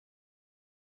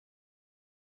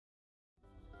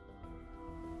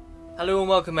Hello and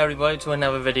welcome everybody to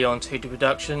another video on 2D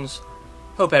Productions.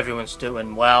 Hope everyone's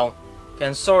doing well.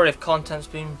 Again, sorry if content's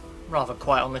been rather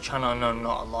quiet on the channel. I know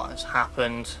not a lot has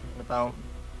happened in about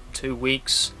 2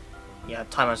 weeks. Yeah,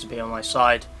 time has to be on my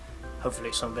side.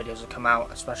 Hopefully some videos will come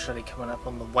out, especially coming up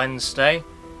on the Wednesday.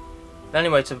 But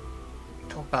anyway, to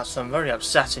talk about some very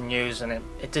upsetting news, and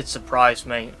it did surprise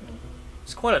me.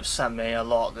 It's quite upset me a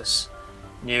lot, this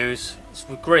news. It's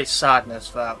with great sadness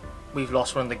that we've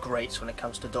lost one of the greats when it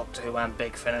comes to Doctor Who and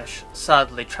Big Finish.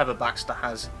 Sadly, Trevor Baxter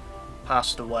has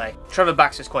passed away. Trevor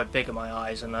Baxter is quite big in my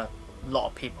eyes, and a lot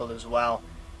of people as well.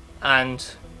 And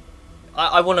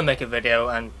I want to make a video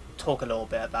and talk a little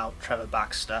bit about Trevor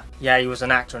Baxter. Yeah, he was an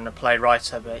actor and a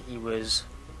playwright, but he was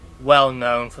well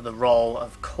known for the role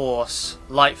of course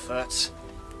Litefoot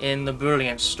in the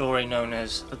brilliant story known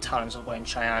as The Talons of Weng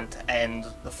Chiang to end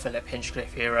the Philip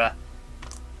Hinchcliffe era.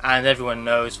 And everyone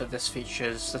knows that this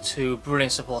features the two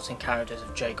brilliant supporting characters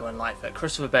of Jago and Litefoot,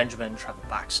 Christopher Benjamin and Trevor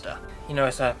Baxter. You know,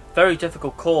 it's a very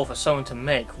difficult call for someone to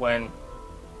make when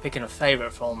picking a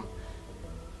favourite from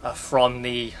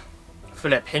the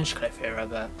Philip Hinchcliffe era,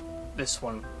 but this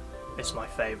one is my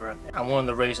favourite. And one of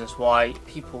the reasons why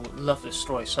people love this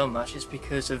story so much is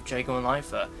because of Jago and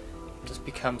Litefoot. Just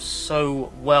become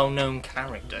so well-known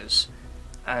characters,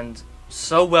 and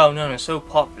so well-known and so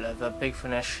popular that Big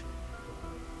Finish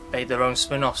made their own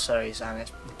spin-off series, and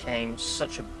it became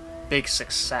such a big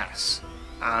success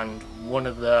and one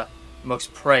of the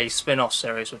most praised spin-off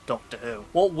series with Doctor Who.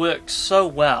 What worked so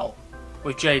well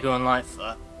with Jago and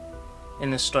Litefoot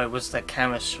in the story was their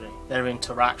chemistry, their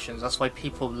interactions. That's why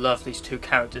people love these two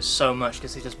characters so much,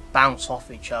 because they just bounce off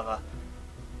each other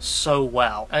so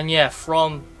well. And yeah,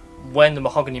 from when The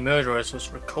Mahogany Murderers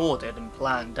was recorded and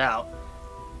planned out,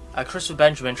 Christopher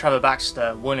Benjamin and Trevor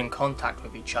Baxter weren't in contact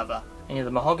with each other. And yeah,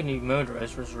 The Mahogany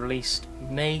Murderers was released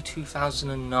May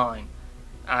 2009,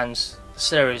 and the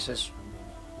series has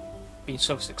been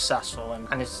so successful,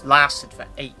 and it's lasted for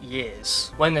 8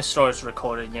 years. When this story was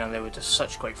recorded, you know, they were just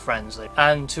such great friends.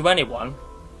 And to anyone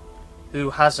who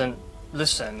hasn't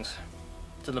listened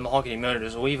to The Mahogany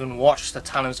Murderers, or even watched The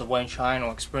Talons of Weng Chiang,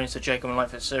 or experienced the Jago and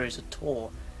Litefoot series at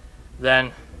all,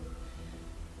 then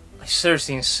I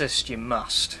seriously insist you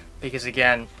must, because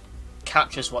again,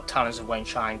 captures what Talons of Weng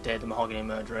Chiang did, The Mahogany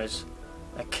Murderers.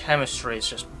 The chemistry is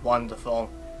just wonderful,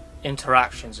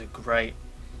 interactions are great,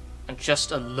 and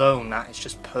just alone that is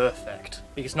just perfect,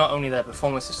 because not only their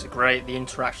performances are great, the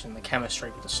interaction and the chemistry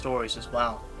with the stories as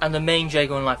well. And the main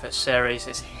Jago and Litefoot series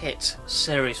is hit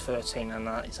Series 13, and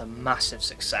that is a massive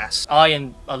success. I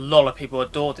and a lot of people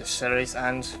adore this series,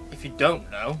 and if you don't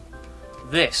know,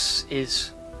 this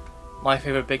is my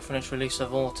favourite Big Finish release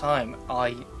of all time.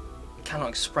 I cannot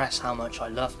express how much I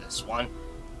love this one.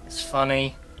 It's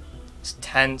funny, it's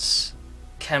tense,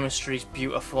 chemistry's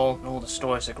beautiful, and all the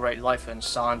stories are great. Litefoot and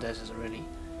Sanders is a really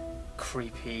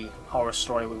creepy horror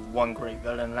story with one great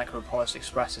villain. Necropolis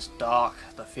Express is dark.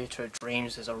 The Theatre of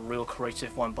Dreams is a real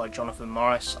creative one by Jonathan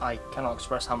Morris. I cannot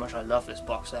express how much I love this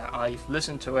box set. I've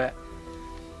listened to it,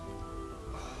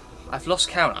 I've lost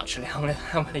count actually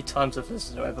how many times I've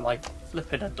listened to it, but I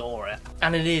flipping adore it.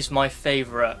 And it is my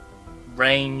favourite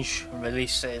range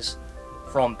releases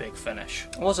from Big Finish.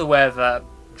 I was aware that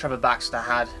Trevor Baxter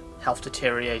had health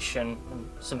deterioration and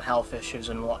some health issues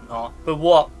and whatnot, but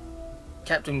what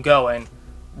kept him going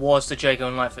was the Jago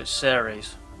and Litefoot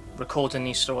series, recording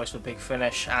these stories for Big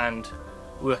Finish and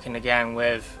working again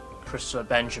with Christopher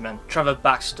Benjamin. Trevor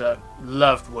Baxter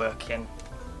loved working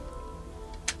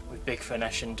with Big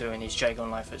Finish and doing these Jago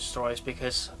and Litefoot stories,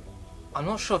 because I'm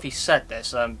not sure if he said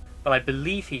this, but I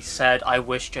believe he said, I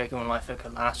wish Jago and Litefoot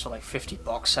could last for like 50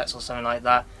 box sets or something like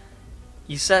that.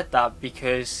 He said that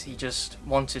because he just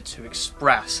wanted to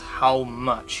express how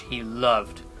much he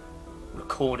loved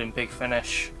recording Big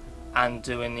Finish and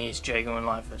doing these Jago and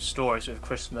Litefoot stories with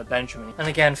Christopher Benjamin. And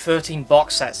again, 13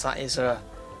 box sets, that is a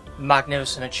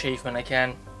magnificent achievement.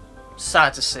 Again,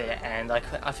 sad to see it end.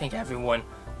 I think everyone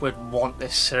would want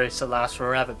this series to last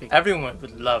forever, because everyone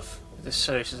would love this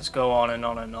series to just go on and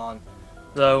on and on.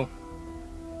 Though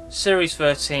Series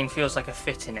 13 feels like a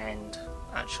fitting end,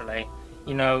 actually.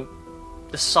 You know,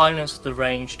 the silence of the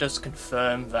range does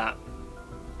confirm that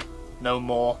no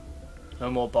more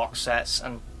box sets,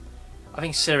 and I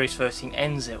think Series 13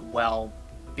 ends it well,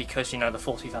 because, you know, the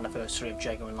 40th anniversary of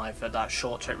Jago and Litefoot, that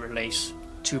short trip release,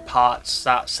 2 parts,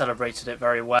 that celebrated it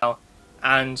very well.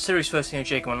 And Series 13 of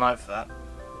Jago and Litefoot,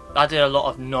 I did a lot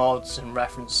of nods and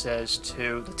references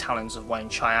to the Talons of Weng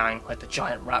Chiang, like the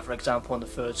giant rat, for example, in the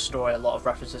 3rd story, a lot of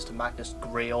references to Magnus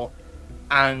Greel.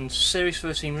 And Series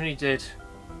 13 really did,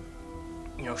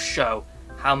 you know, show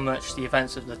how much the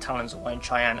events of the Talons of Weng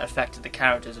Chiang affected the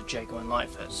characters of Jago and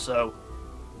Litefoot. So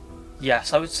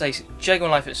yes, I would say Jago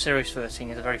and Litefoot Series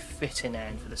 13 is a very fitting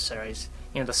end for the series.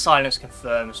 You know, the silence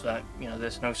confirms that, you know,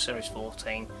 there's no Series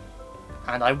 14,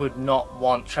 and I would not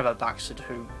want Trevor Baxter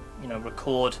to, you know,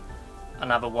 record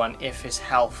another one if his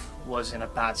health was in a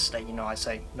bad state. You know, I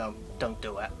say, no, don't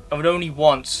do it. I would only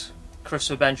want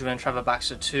Christopher Benjamin and Trevor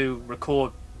Baxter to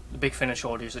record the Big Finish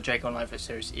audios of Jago and Litefoot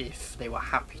series if they were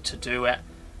happy to do it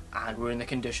and were in the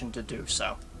condition to do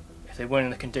so. If they weren't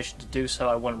in the condition to do so,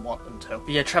 I wouldn't want them to. But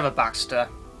yeah, Trevor Baxter,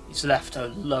 he's left a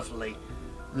lovely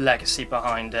legacy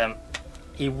behind him.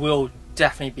 He will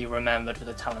definitely be remembered for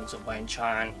the Talons of Weng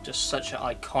Chiang. Just such an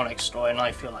iconic story, and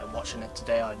I feel like watching it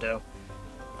today, I do.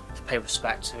 To pay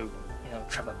respect to, you know,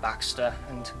 Trevor Baxter.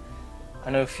 And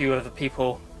I know a few other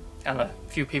people, and a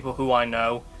few people who I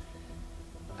know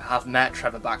have met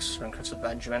Trevor Baxter and Christopher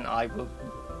Benjamin. I will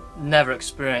never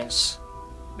experience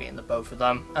meeting the both of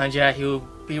them. And yeah, he will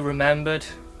be remembered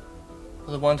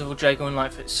for the wonderful Jago and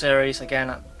Litefoot series.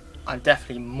 Again, I'm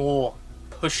definitely more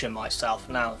pushing myself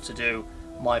now to do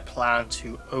my plan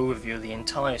to overview the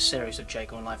entire series of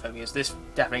Jago and Litefoot, because this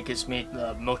definitely gives me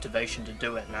the motivation to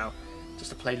do it now, just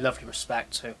to pay lovely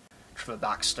respect to Trevor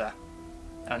Baxter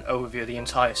and overview the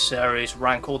entire series,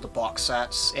 rank all the box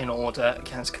sets in order.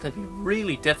 Again, it's going to be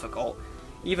really difficult,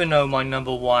 even though my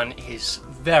number one is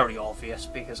very obvious,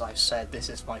 because I've said this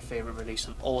is my favourite release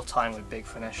of all time with Big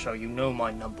Finish, so you know my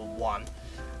number one,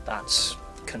 that's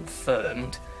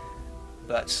confirmed.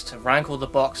 But to rank all the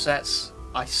box sets,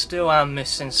 I still am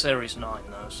missing Series 9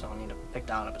 though, so I need to pick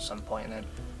that up at some point and then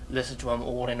listen to them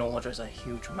all in order as a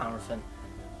huge marathon.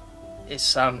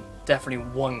 It's definitely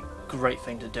one great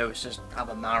thing to do, is just have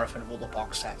a marathon of all the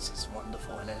box sets. It's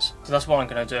wonderful, it is. So that's what I'm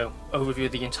going to do, overview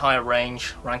the entire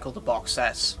range, rank all the box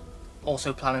sets,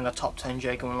 also planning the top 10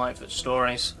 Jago and Litefoot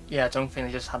stories. Yeah, I don't think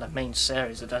they just had a main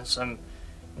series, they've done some,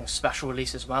 you know, special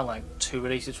releases as well, like 2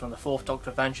 releases from the 4th Doctor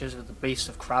Adventures with the Beast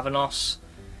of Kravanos,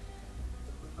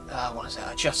 what is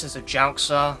it, Justice of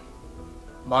Jouxar,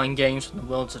 Mind Games from the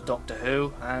Worlds of Doctor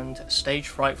Who, and Stage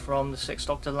Fright from the 6th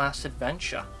Doctor Last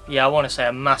Adventure. Yeah, I want to say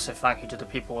a massive thank you to the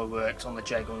people who worked on the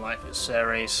Jago and Litefoot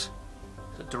series.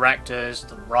 The directors,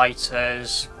 the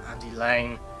writers, Andy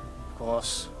Lane, of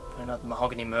course, the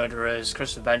Mahogany Murderers,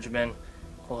 Christopher Benjamin,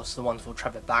 of course the wonderful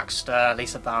Trevor Baxter,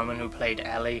 Lisa Bauman who played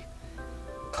Ellie,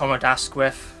 Conrad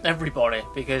Asquith, everybody,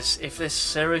 because if this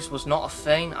series was not a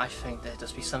thing, I think there'd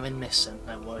just be something missing.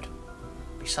 There would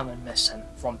be something missing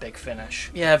from Big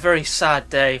Finish. Yeah, very sad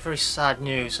day, very sad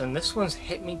news, and this one's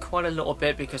hit me quite a little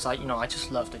bit because I just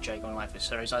love the Jago and Litefoot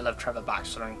series. I love Trevor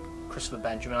Baxter and Christopher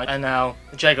Benjamin, and now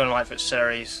the Jago and Litefoot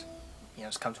series, you know,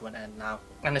 it's come to an end now.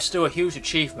 And it's still a huge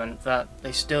achievement that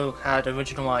they still had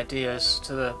original ideas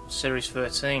to the Series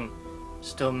 13.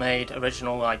 Still made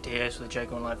original ideas for the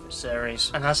Jago and Litefoot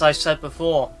series. And as I said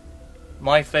before,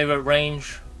 my favourite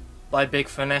range by Big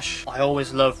Finish. I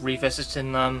always love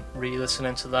revisiting them,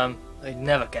 re-listening to them. They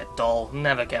never get dull,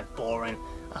 never get boring.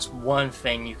 That's one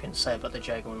thing you can say about the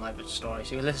Jago and Litefoot stories.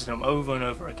 You can listen to them over and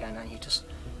over again and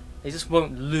they just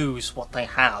won't lose what they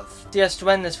have. So yes, to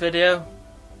end this video,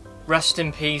 rest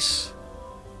in peace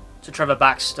to Trevor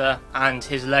Baxter and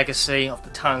his legacy of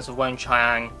the Talons of Weng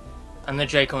Chiang, and the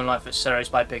Jago and Litefoot series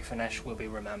by Big Finish will be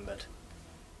remembered.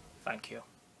 Thank you.